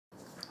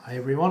Hi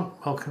everyone,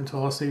 welcome to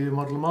our Swivels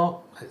Model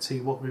Mart. Let's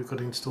see what we've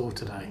got in store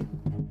today.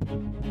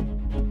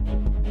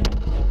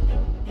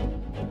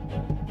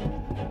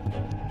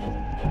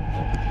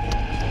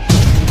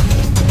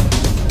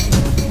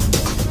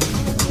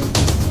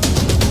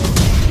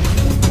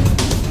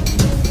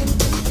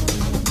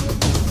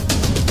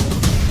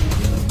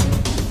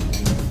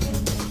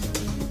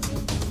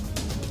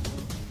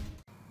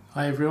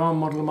 Hi everyone,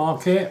 Model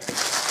Mart here.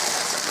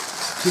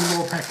 2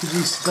 more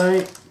packages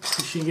today,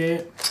 fishing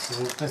gear.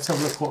 So let's have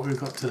a look what we've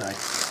got today.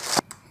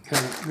 Okay,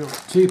 we've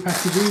got 2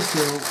 packages.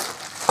 We'll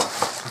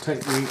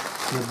take the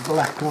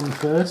black one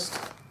first.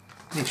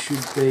 This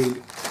should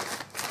be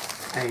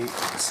a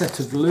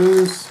set of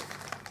lures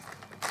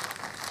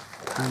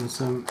and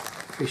some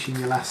fishing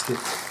elastic.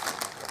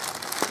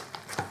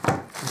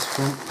 It's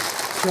from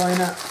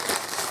China,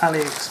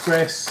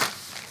 AliExpress,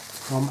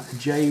 from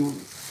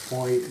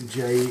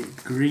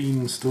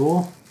JYJ-Green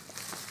store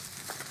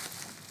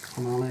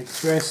on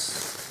AliExpress.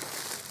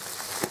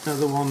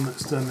 Another one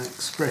that's done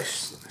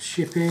express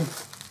shipping,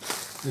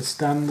 the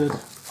standard.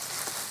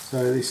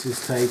 So this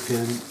has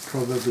taken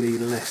probably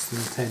less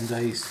than 10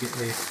 days to get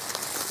here,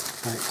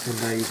 about 10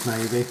 days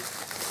maybe.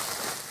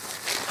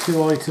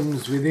 2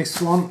 items with this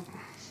one.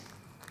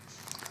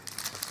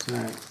 So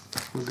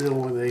we'll deal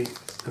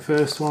with the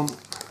first one.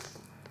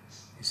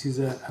 This is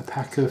a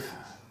pack of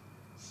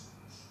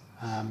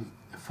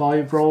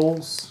 5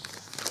 rolls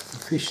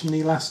of fishing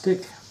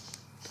elastic.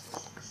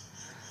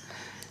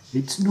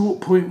 It's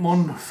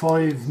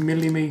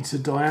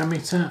 0.15mm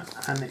diameter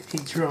and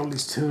each roll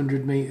is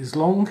 200 meters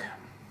long.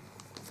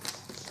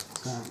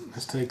 So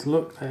let's take a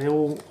look. They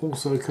all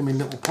also come in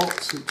little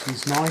pots, which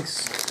is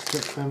nice to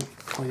get them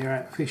while you're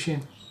out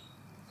fishing.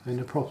 So in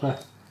a proper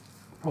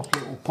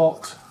little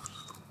pot.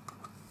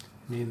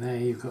 And in there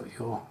you've got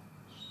your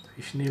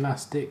fishing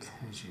elastic,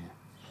 as you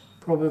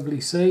probably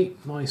see,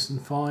 nice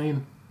and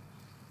fine.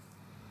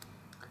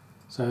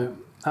 So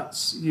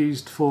that's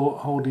used for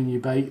holding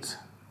your bait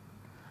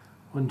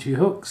onto your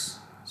hooks.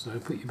 So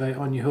put your bait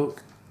on your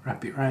hook,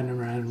 wrap it round and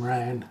round and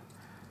round,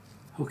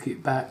 hook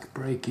it back,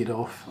 break it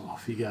off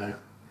you go.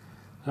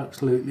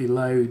 Absolutely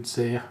loads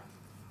here.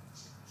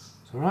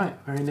 It's alright,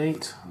 very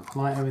neat. I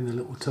like having the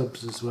little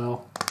tubs as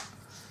well.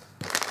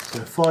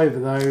 So 5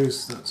 of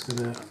those, that's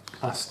going to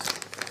last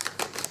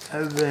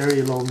a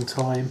very long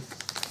time.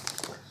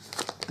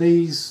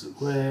 These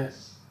were,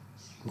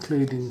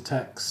 including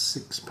tax,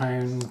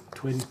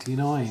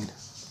 £6.29.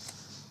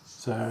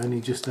 So only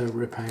just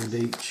over £1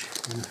 each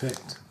in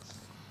effect.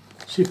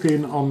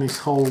 Shipping on this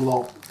whole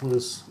lot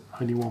was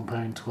only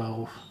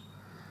 £1.12.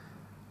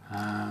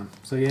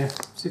 So yeah,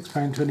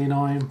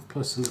 £6.29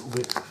 plus a little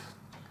bit of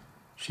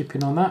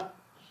shipping on that.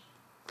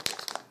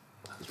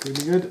 That's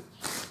really good.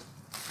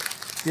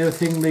 The other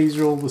thing, these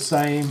are all the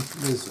same.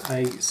 There's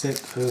a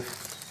set of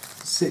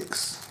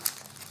 6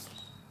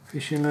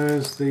 fishing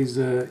lures. These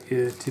are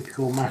your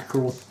typical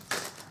mackerel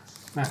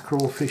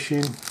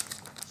fishing.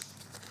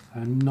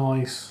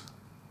 Nice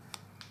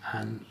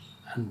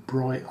and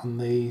bright on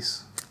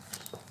these.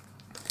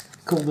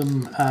 Call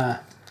them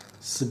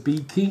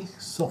Sabiki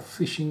soft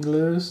fishing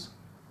lures.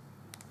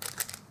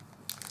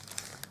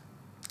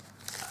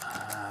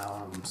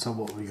 So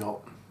what we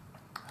got?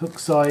 Hook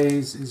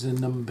size is a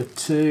number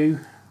 2.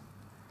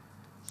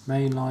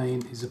 Main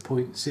line is a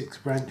 0.6.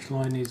 Branch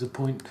line is a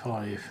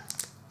 0.5.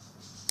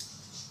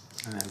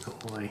 And then we've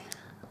got all the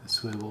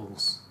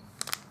swivels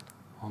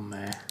on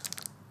there.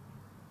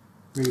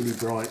 Really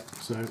bright.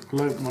 So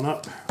we'll open one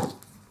up.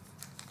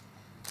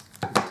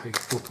 Take a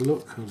proper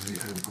look. How does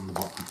it open on the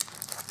bottom?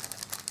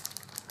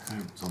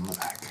 Opens on the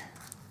back.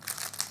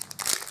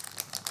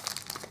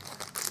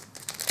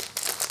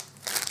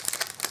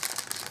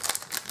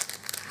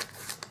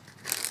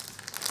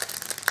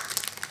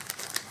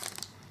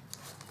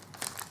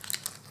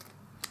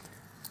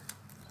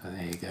 So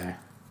there you go.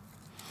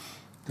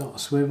 Got a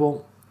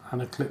swivel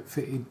and a clip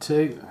fitted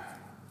too.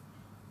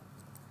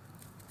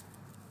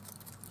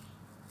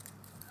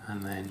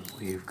 And then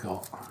we've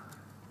got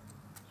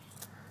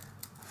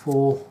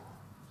 4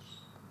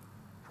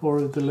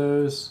 of the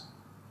lures,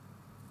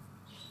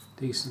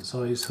 decent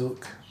size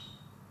hook,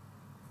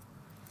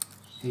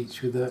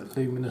 each with a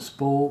luminous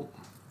ball,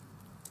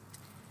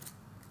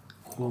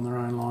 all on their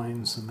own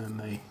lines, and then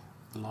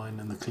the line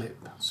and the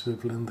clip,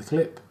 swivel and the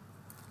clip.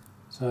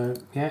 So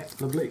yeah,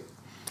 lovely.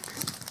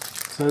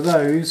 So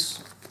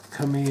those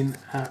come in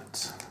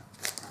at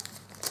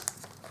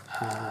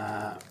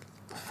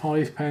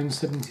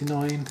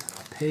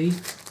 £5.79p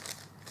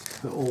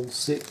for all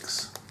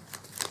 6.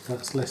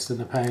 That's less than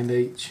 £1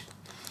 each.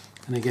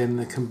 And again,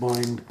 the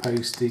combined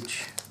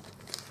postage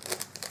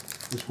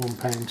was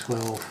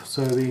 £1.12.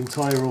 So the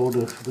entire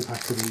order for the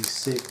pack of these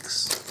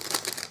 6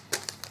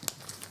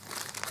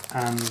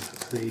 and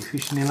the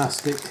fishing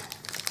elastic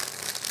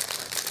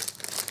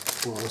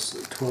was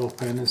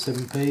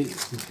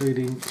 £12.07p,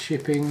 including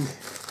shipping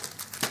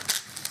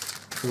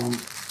from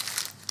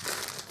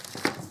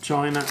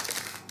China.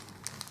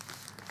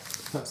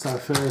 That's our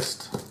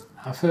first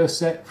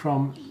set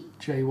from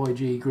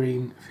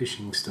JYJ-Green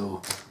fishing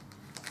store.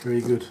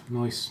 Very good,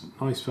 nice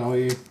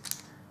value.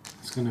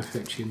 It's going to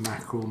fetch in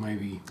mackerel,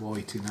 maybe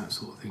whiting, that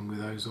sort of thing with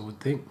those, I would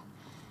think.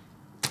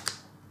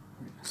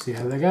 See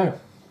how they go.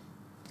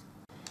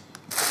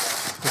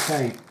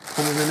 Okay,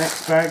 on to the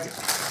next bag.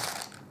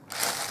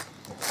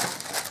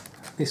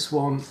 This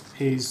one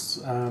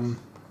is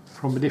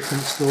from a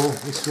different store.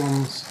 This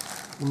one's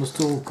from a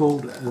store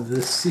called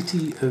the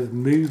City of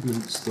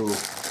Movement store.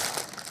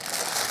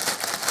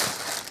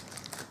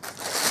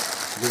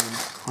 Again,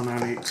 on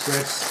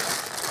AliExpress.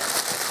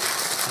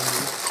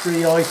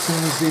 3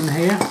 items in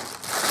here,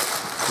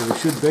 or there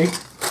should be,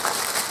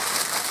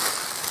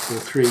 or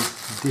 3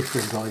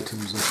 different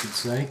items I should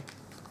say.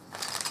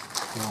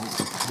 I'll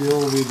deal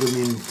with them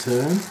in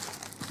turn.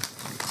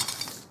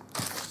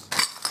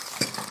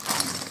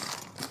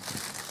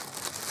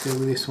 Deal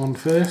with this one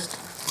first.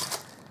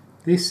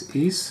 This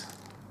is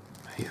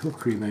a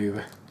hook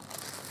remover,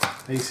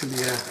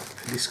 basically a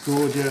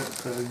disgorger,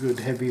 but a good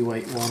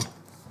heavyweight one.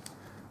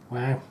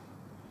 Wow,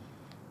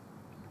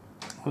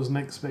 wasn't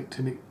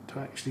expecting it to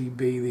actually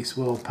be this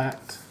well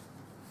packed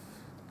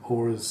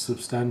or as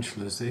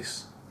substantial as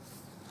this.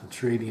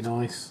 That's really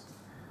nice.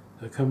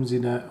 So it comes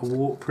in a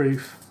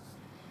waterproof,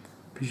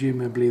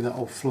 presumably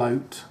that'll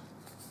float,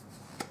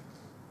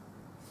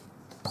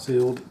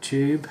 sealed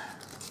tube.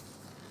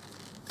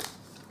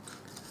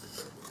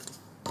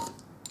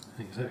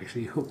 It's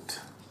actually hooked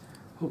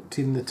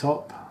in the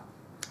top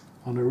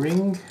on a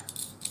ring.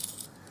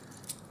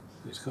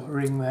 It's got a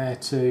ring there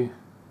to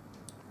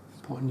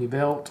put on your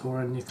belt or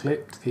on your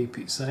clip to keep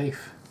it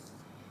safe.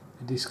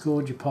 The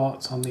disgorger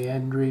parts on the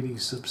end, really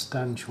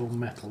substantial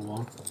metal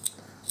one.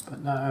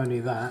 But not only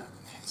that,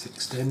 it's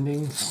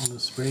extending on a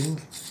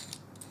spring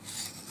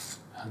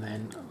and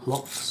then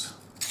locks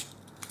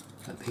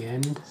at the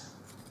end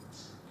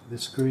with a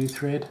screw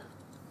thread.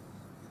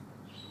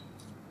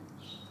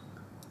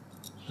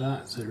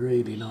 That's a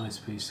really nice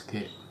piece of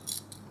kit.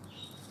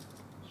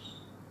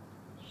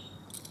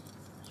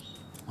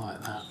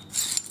 Like that.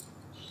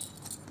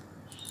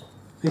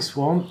 This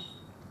one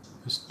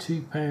was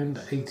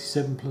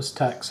 £2.87 plus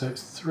tax, so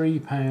it's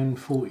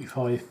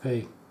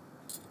 £3.45p.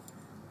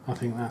 I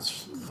think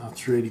that's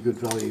really good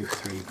value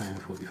for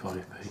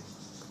 £3.45p.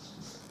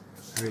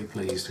 Very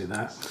pleased with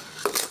that.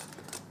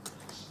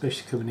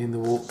 Especially coming in the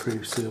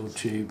waterproof sealed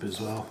tube as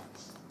well.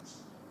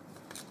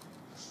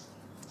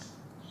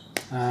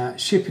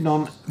 Shipping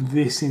on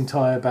this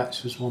entire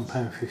batch was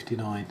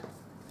 £1.59.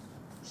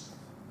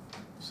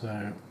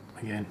 So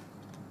again,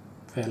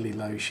 fairly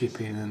low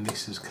shipping, and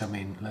this has come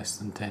in less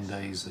than 10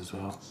 days as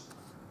well.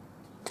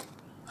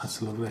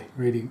 That's lovely,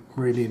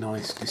 really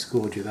nice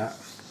disgorger that.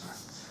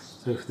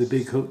 So for the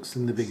big hooks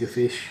and the bigger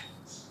fish,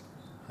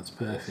 that's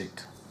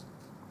perfect.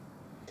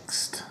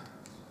 Next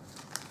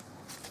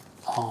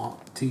are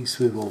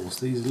Swivels.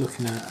 These are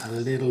looking a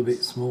little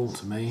bit small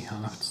to me.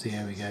 I'll have to see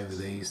how we go with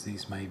these.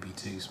 These may be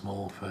too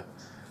small for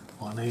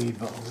what I need,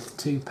 but I've got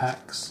 2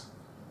 packs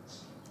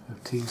of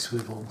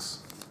Swivels.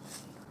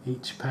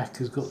 Each pack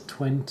has got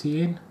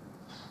 20 in,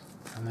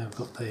 and they've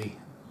got the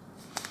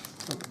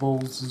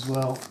balls as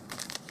well.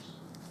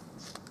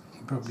 You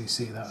can probably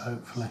see that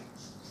hopefully.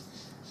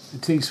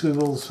 The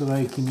Swivels for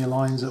making your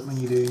lines up when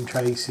you're doing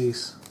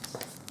traces.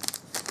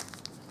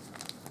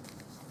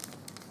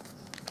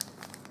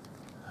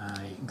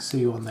 You can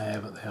see one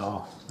there, but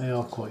they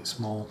are quite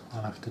small.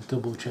 I'll have to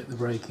double check the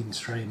breaking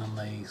strain on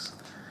these,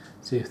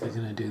 see if they're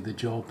going to do the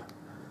job.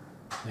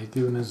 They're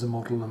giving us a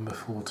model number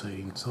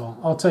 14, so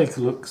I'll take a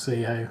look,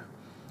 see how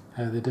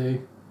they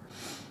do.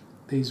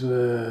 These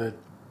were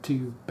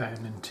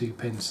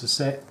 £2.02 a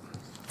set,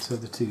 so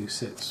the 2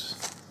 sets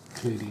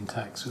including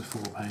tax were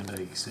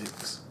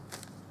 £4.86.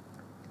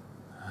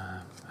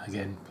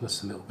 Again,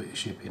 plus a little bit of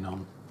shipping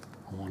on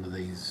one of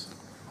these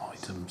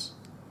items.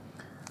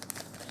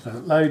 So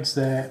loads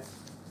there,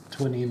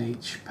 20 in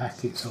each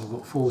packet, so I've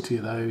got 40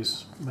 of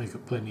those, make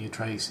up plenty of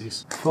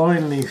traces.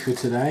 Finally for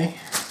today,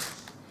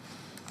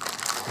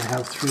 I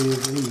have 3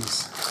 of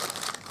these.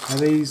 Now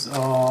these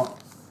are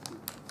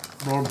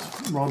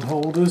rod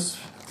holders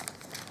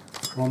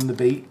from the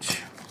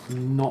beach.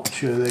 I'm not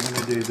sure they're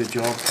going to do the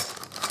job.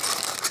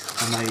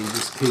 I may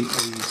just keep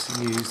these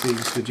and use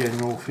these for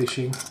general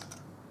fishing.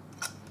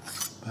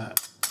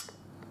 But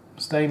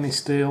stainless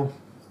steel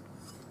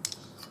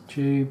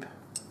tube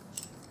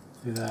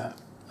with a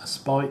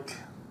spike.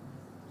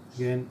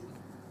 Again,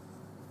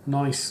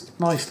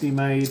 nicely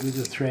made with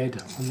a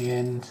thread on the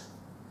end.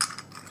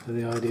 So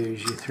the idea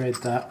is you thread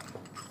that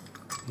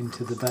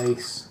into the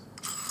base,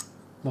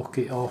 lock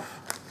it off,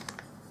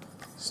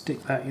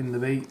 stick that in the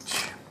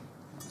beach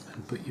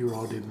and put your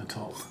rod in the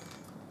top.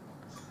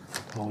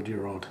 Hold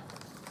your rod.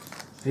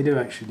 They do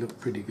actually look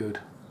pretty good,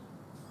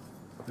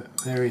 but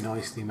very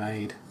nicely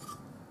made.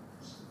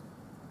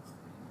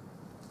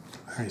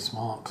 Very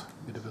smart.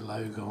 Bit of a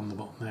logo on the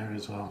bottom there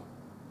as well.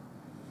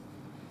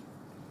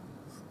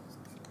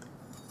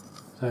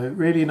 So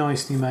really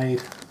nicely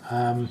made.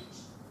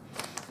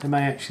 They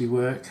may actually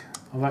work.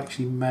 I've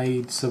actually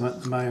made some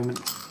at the moment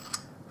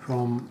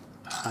from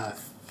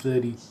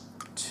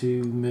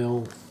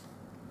 32mm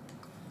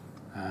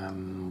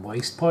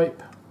waste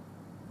pipe,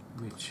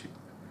 which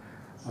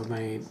I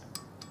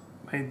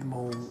made them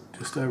all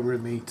just over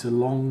 1 metre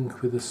long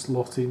with a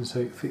slot in so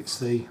it fits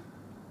the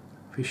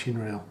fishing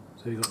reel.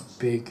 So you've got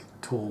big,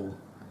 tall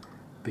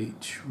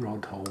beach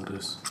rod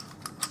holders.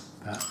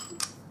 But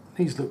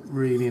these look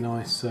really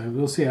nice, so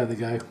we'll see how they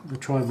go. We'll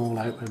try them all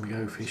out when we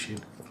go fishing.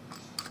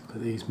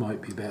 But these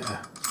might be better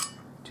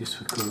just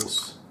for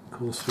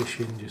coarse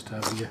fishing, just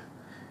have your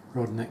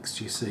rod next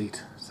to your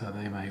seat, so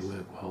they may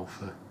work well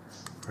for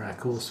our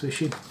coarse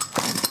fishing.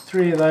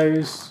 3 of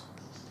those,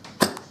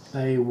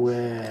 they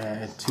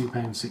were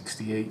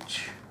 £2.60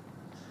 each,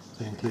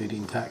 so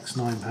including tax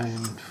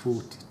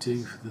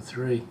 £9.42 for the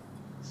 3.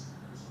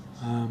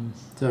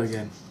 So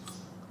again,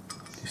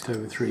 just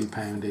over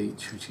 £3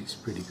 each, which is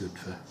pretty good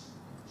for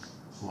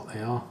what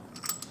they are.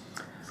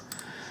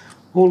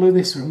 All of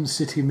this from the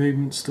City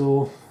Movement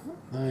store.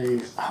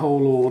 The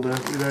whole order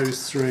with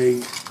those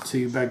 3,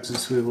 2 bags of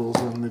Swivels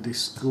and the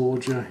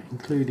Disgorger,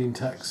 including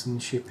tax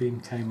and shipping,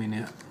 came in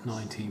at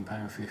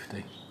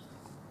 £19.50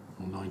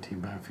 or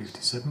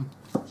 £19.57.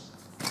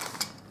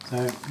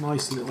 So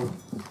nice little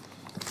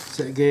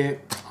set of gear.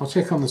 I'll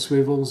check on the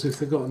Swivels if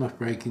they've got enough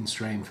breaking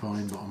strain,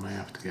 fine, but I may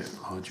have to get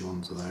larger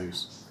ones of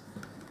those.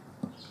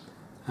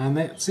 And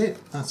that's it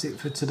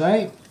for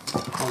today.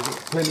 I've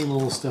got plenty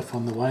more stuff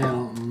on the way,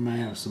 and I may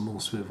have some more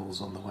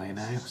Swivels on the way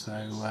now,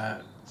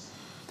 so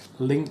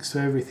links to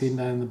everything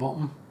down the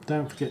bottom.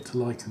 Don't forget to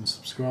like and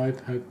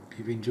subscribe. Hope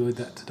you've enjoyed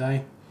that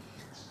today,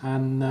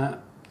 and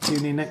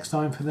tune in next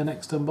time for the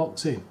next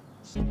unboxing.